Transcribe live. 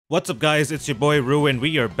What's up guys, it's your boy Ruin.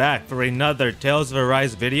 We are back for another Tales of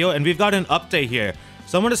Arise video and we've got an update here.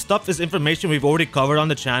 Some of the stuff is information we've already covered on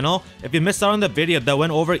the channel. If you missed out on the video that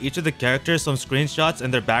went over each of the characters, some screenshots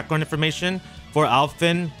and their background information for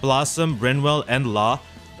Alfin, Blossom, Rinwell, and Law,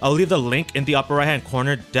 I'll leave the link in the upper right hand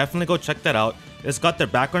corner. Definitely go check that out. It's got their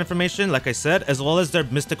background information, like I said, as well as their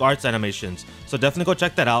Mystic Arts animations. So definitely go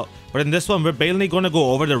check that out. But in this one, we're mainly going to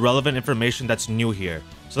go over the relevant information that's new here.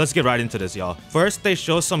 So let's get right into this, y'all. First, they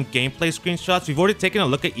show some gameplay screenshots. We've already taken a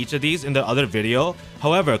look at each of these in the other video.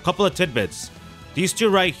 However, a couple of tidbits. These two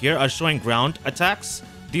right here are showing ground attacks.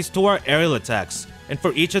 These two are aerial attacks. And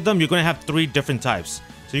for each of them, you're going to have 3 different types.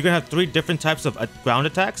 So you're going to have 3 different types of ground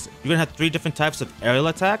attacks. You're going to have 3 different types of aerial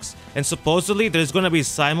attacks. And supposedly, there's going to be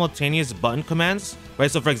simultaneous button commands, right?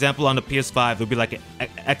 So for example, on the PS5, it would be like an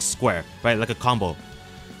X square, right? Like a combo.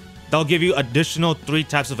 That'll give you additional 3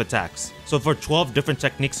 types of attacks. So for 12 different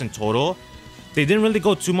techniques in total. They didn't really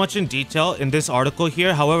go too much in detail in this article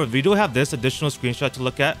here. However, we do have this additional screenshot to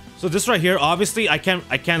look at. So this right here, obviously, I can't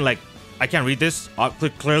read this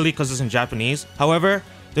clearly because it's in Japanese. However,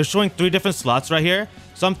 they're showing 3 different slots right here.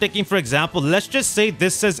 So I'm thinking, for example, let's just say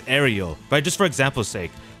this says aerial, right? Just for example's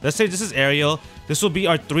sake. Let's say this is aerial. This will be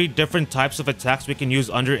our 3 different types of attacks we can use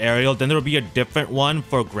under aerial. Then there will be a different one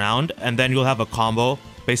for ground. And then you'll have a combo,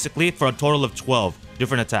 basically, for a total of 12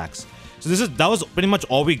 different attacks. So that was pretty much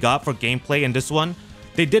all we got for gameplay in this one.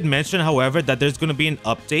 They did mention, however, that there's going to be an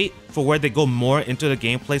update for where they go more into the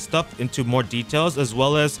gameplay stuff, into more details, as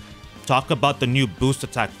well as talk about the new boost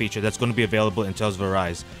attack feature that's going to be available in Tales of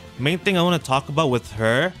Arise. Main thing I want to talk about with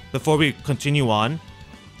her before we continue on,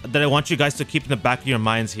 that I want you guys to keep in the back of your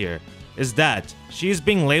minds here, is that she's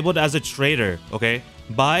being labeled as a traitor, okay,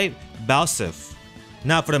 by Balsif.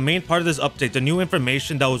 Now, for the main part of this update, the new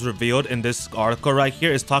information that was revealed in this article right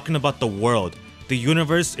here is talking about the world, the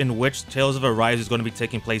universe in which Tales of Arise is going to be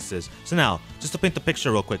taking places. So now, just to paint the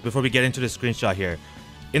picture real quick before we get into the screenshot here.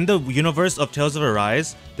 In the universe of Tales of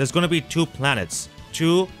Arise, there's going to be 2 planets,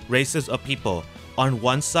 2 races of people. On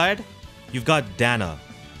one side, you've got Dahna,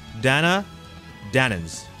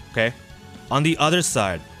 Dahnans, okay? On the other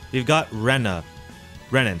side, you've got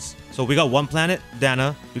Renans. So we got one planet,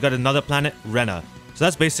 Dahna, we got another planet, Rena. So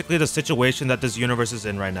that's basically the situation that this universe is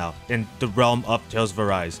in right now, in the realm of Tales of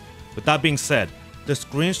Arise. With that being said, the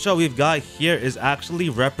screenshot we've got here is actually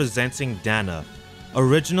representing Dahna.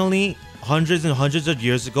 Originally, hundreds and hundreds of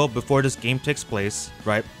years ago, before this game takes place,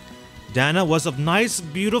 right? Dahna was a nice,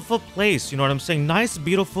 beautiful place, you know what I'm saying? Nice,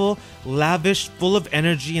 beautiful, lavish, full of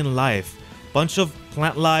energy and life. Bunch of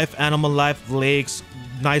plant life, animal life, lakes,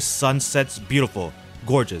 nice sunsets, beautiful,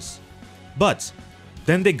 gorgeous. But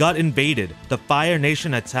then they got invaded. The Fire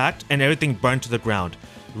Nation attacked and everything burned to the ground.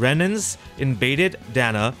 Renans invaded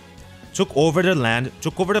Dahna, took over their land,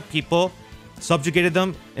 took over the people, subjugated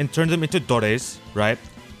them, and turned them into dores, right?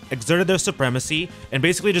 Exerted their supremacy, and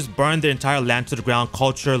basically just burned their entire land to the ground,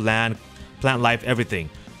 culture, land, plant life, everything.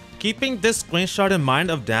 Keeping this screenshot in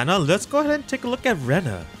mind of Dahna, let's go ahead and take a look at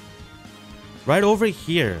Rena. Right over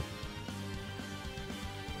here.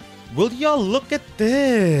 Will y'all look at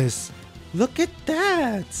this? Look at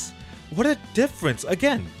that! What a difference.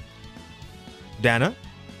 Again, Dahna,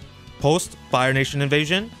 post Fire Nation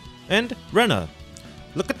invasion, and Rena.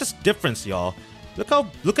 Look at this difference, y'all. Look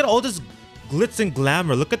at all this glitz and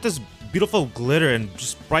glamour. Look at this beautiful glitter and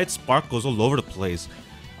just bright sparkles all over the place.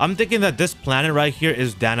 I'm thinking that this planet right here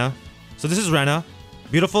is Dahna. So this is Rena.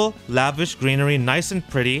 Beautiful, lavish greenery, nice and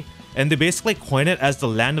pretty. And they basically coined it as the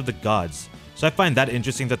land of the gods. So I find that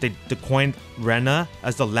interesting that they coined Rena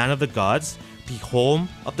as the land of the gods, the home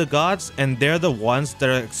of the gods, and they're the ones that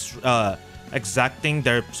are exacting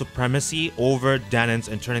their supremacy over Dahnans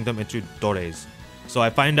and turning them into dores. So I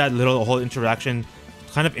find that whole interaction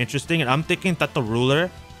kind of interesting, and I'm thinking that the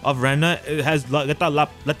ruler of Rena has let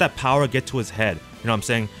that power get to his head. You know what I'm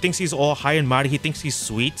saying? He thinks he's all high and mighty. He thinks he's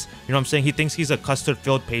sweet. You know what I'm saying? He thinks he's a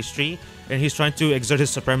custard-filled pastry, and he's trying to exert his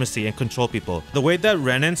supremacy and control people. The way that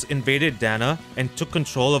Renans invaded Dahna and took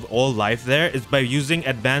control of all life there is by using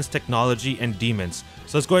advanced technology and demons.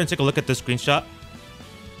 So let's go ahead and take a look at this screenshot.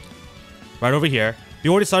 Right over here. We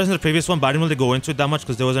already saw this in the previous one, but I didn't really go into it that much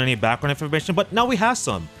because there wasn't any background information, but now we have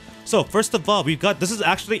some. So first of all, this is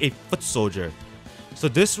actually a foot soldier. So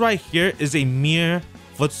this right here is a mere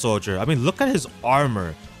foot soldier. I mean, look at his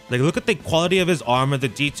armor. Like, look at the quality of his armor, the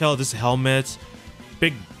detail of this helmet,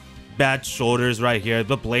 big bad shoulders right here,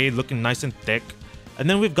 the blade looking nice and thick. And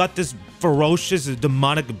then we've got this ferocious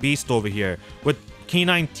demonic beast over here with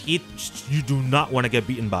canine teeth you do not want to get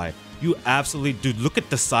beaten by. You absolutely do. Look at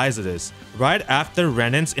the size of this. Right after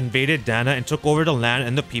Renans invaded Dahna and took over the land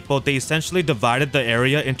and the people, they essentially divided the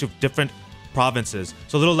area into different provinces.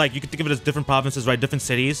 So little, like, you can think of it as different provinces, right? Different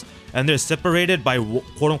cities, and they're separated by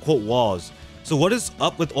quote-unquote walls. So what is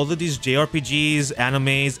up with all of these JRPGs,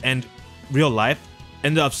 animes, and real life,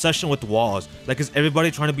 and the obsession with walls? Like, is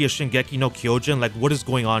everybody trying to be a Shingeki no Kyojin? Like, what is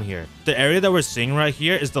going on here? The area that we're seeing right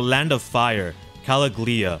here is the Land of Fire,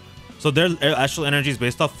 Calaglia. So their astral energy is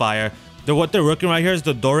based off fire. What they're working right here is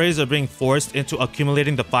the Dores are being forced into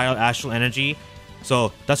accumulating the fire astral energy.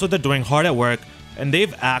 So that's what they're doing, hard at work. And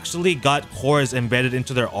they've actually got cores embedded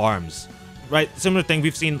into their arms. Right? Similar thing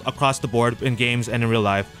we've seen across the board in games and in real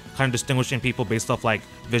life. Kind of distinguishing people based off like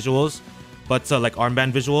visuals. But like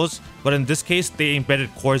armband visuals. But in this case, they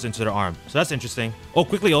embedded cores into their arm. So that's interesting. Oh,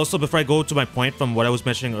 quickly also, before I go to my point from what I was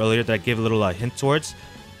mentioning earlier that I gave a little hint towards.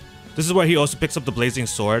 This is where he also picks up the blazing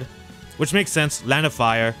sword. Which makes sense. Land of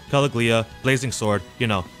Fire, Calaglia, Blazing Sword, you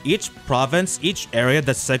know. Each province, each area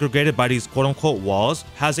that's segregated by these quote-unquote walls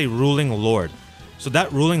has a ruling lord. So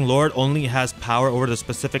that ruling lord only has power over the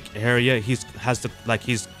specific area he's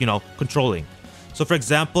controlling. So for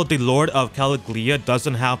example, the Lord of Calaglia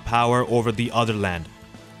doesn't have power over the other land.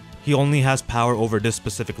 He only has power over this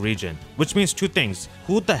specific region. Which means two things.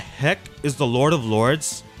 Who the heck is the Lord of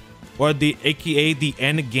Lords? Or the aka the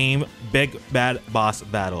end game big bad boss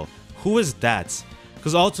battle? Who is that?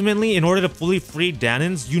 Because ultimately, in order to fully free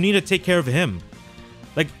Dahnans, you need to take care of him.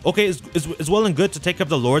 Like, okay, it's well and good to take care of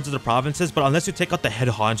the lords of the provinces, but unless you take out the head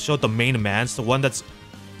honcho, the main man, the one that's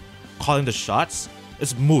calling the shots,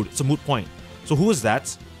 it's moot. It's a moot point. So who is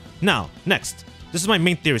that? Now, next. This is my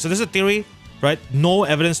main theory. So this is a theory, right? No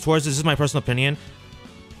evidence towards this. This is my personal opinion.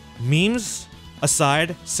 Memes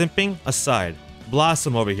aside, simping aside.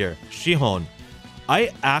 Blossom over here. Shionne.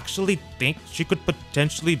 I actually think she could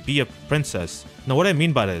potentially be a princess. Now, what I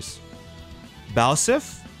mean by this,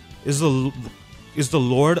 Balsif is the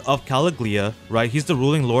lord of Calaglia, right? He's the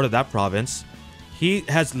ruling lord of that province. He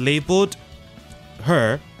has labeled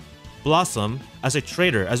her, Blossom, as a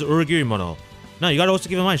traitor, as Uragiri Mono. Now, you gotta also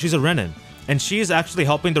keep in mind, she's a Renan. And she is actually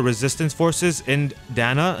helping the resistance forces in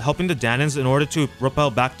Dahna, helping the Dahnans in order to repel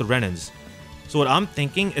back the Renans. So what I'm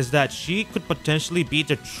thinking is that she could potentially be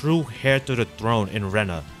the true heir to the throne in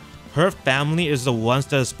Rena. Her family is the ones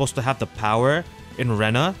that are supposed to have the power in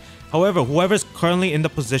Rena. However, whoever is currently in the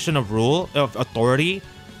position of rule, of authority,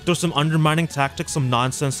 through some undermining tactics, some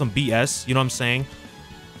nonsense, some BS, you know what I'm saying?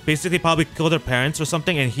 Basically probably kill their parents or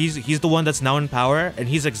something, and he's the one that's now in power, and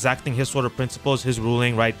he's exacting his sort of principles, his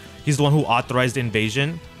ruling, right? He's the one who authorized the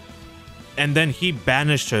invasion. And then he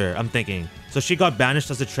banished her, I'm thinking. So she got banished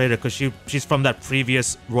as a traitor because she's from that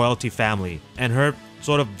previous royalty family. And her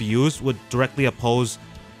sort of views would directly oppose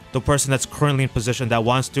the person that's currently in position that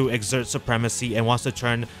wants to exert supremacy and wants to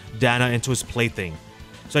turn Dahna into his plaything.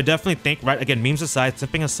 So I definitely think, right, again, memes aside,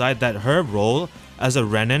 simping aside, that her role as a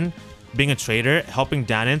Renan, being a traitor, helping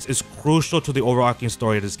Dahnans, is crucial to the overarching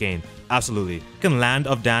story of this game. Absolutely. The land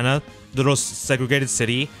of Dahna, the little segregated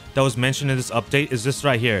city that was mentioned in this update, is this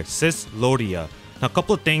right here, Cyslodia. Now, a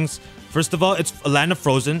couple of things. First of all, it's a land of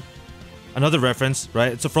frozen. Another reference,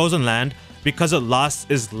 right? It's a frozen land because it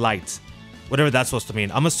lost its light. Whatever that's supposed to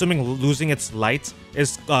mean. I'm assuming losing its light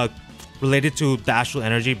is related to the astral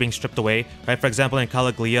energy being stripped away, right? For example, in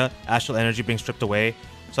Calaglia, astral energy being stripped away.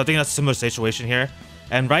 So I think that's a similar situation here.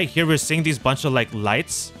 And right here, we're seeing these bunch of like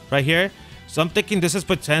lights right here. So I'm thinking this is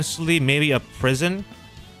potentially maybe a prison,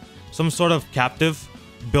 some sort of captive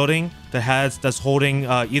building that's holding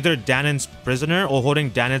either Dahnan's prisoner or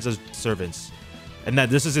holding Dahnans as servants, and that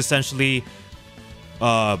this is essentially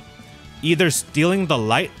either stealing the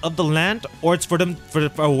light of the land, or it's for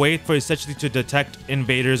a way for essentially to detect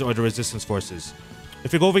invaders or the resistance forces.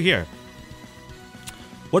 If we go over here,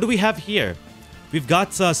 what do we have here? We've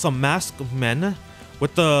got some masked men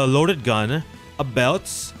with a loaded gun, a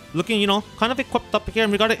belt, looking, you know, kind of equipped up here,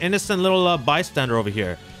 and we got an innocent little bystander over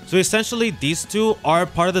here. So essentially, these two are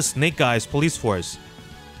part of the Snake Eyes police force,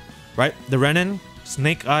 right? The Renan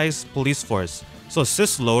Snake Eyes police force. So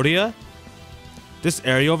Cyslodia, this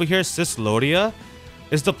area over here, Cyslodia,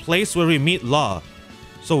 is the place where we meet Law.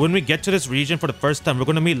 So when we get to this region for the first time, we're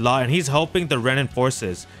going to meet Law, and he's helping the Renan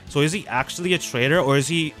forces. So is he actually a traitor, or is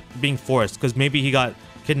he being forced? Because maybe he got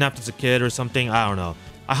kidnapped as a kid or something. I don't know.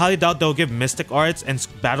 I highly doubt they'll give mystic arts and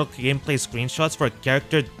battle gameplay screenshots for a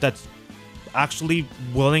character that's actually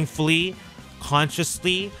willingly,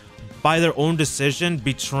 consciously, by their own decision,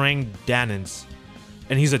 betraying Dahnans.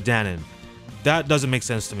 And he's a Dahnan. That doesn't make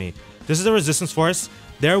sense to me. This is a resistance force.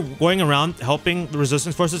 They're going around helping the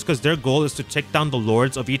resistance forces because their goal is to take down the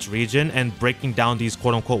lords of each region and breaking down these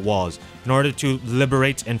quote-unquote walls in order to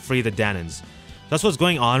liberate and free the Dahnans. That's what's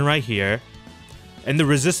going on right here. And the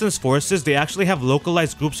resistance forces, they actually have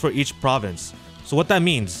localized groups for each province. So what that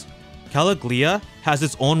means, Calaglia has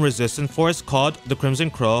its own resistance force called the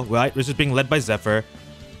Crimson Crow, right, which is being led by Zephyr.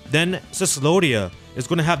 Then Cyslodia is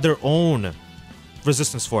going to have their own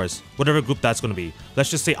resistance force, whatever group that's going to be.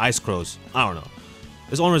 Let's just say Ice Crows. I don't know.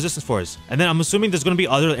 Its own resistance force. And then I'm assuming there's going to be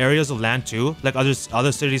other areas of land too, like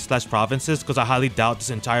other cities / provinces, because I highly doubt this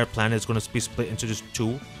entire planet is going to be split into just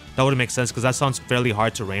 2. That would make sense because that sounds fairly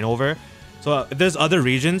hard to reign over. So if there's other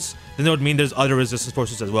regions, then that would mean there's other resistance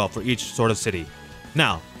forces as well for each sort of city.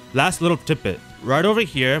 Now, last little tidbit. Right over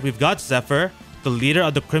here, we've got Zephyr, the leader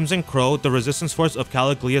of the Crimson Crow, the resistance force of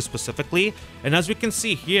Calaglia specifically. And as we can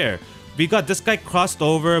see here, we got this guy crossed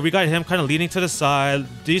over, we got him kind of leaning to the side,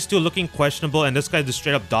 these two looking questionable, and this guy just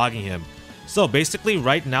straight up dogging him. So basically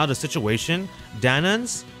right now the situation,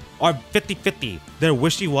 Dahnans are 50-50. They're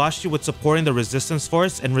wishy-washy with supporting the resistance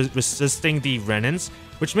force and resisting the Renans,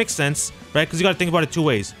 which makes sense, right? Because you gotta think about it 2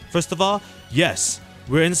 ways. First of all, yes,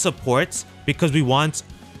 we're in support because we want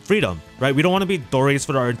freedom, right? We don't want to be Dories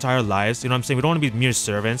for our entire lives, you know what I'm saying? We don't want to be mere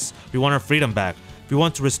servants. We want our freedom back. We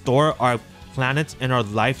want to restore our planet and our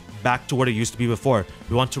life back to what it used to be before.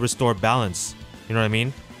 We want to restore balance. You know what I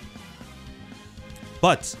mean?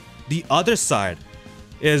 But the other side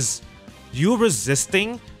is you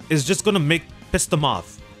resisting is just gonna piss them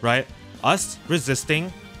off, right? Us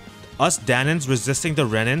resisting, us Dahnans resisting the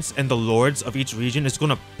Renans and the lords of each region is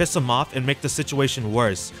gonna piss them off and make the situation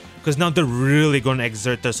worse. Because now they're really gonna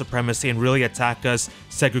exert their supremacy and really attack us,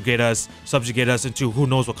 segregate us, subjugate us into who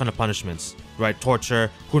knows what kind of punishments, right?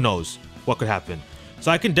 Torture, who knows what could happen.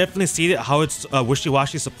 So I can definitely see how it's a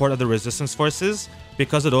wishy-washy support of the resistance forces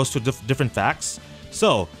because of those two different facts.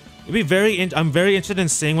 So it'd be I'm very interested in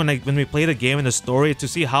seeing when we play the game and the story to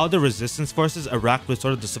see how the resistance forces interact with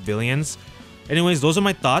sort of the civilians. Anyways, those are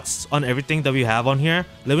my thoughts on everything that we have on here.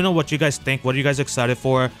 Let me know what you guys think. What are you guys excited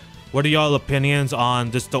for? What are y'all opinions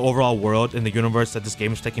on just the overall world and the universe that this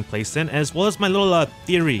game is taking place in, as well as my little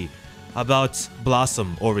theory about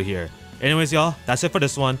Blossom over here. Anyways, y'all, that's it for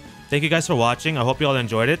this one. Thank you guys for watching. I hope you all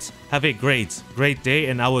enjoyed it. Have a great day,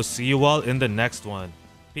 and I will see you all in the next one.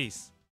 Peace.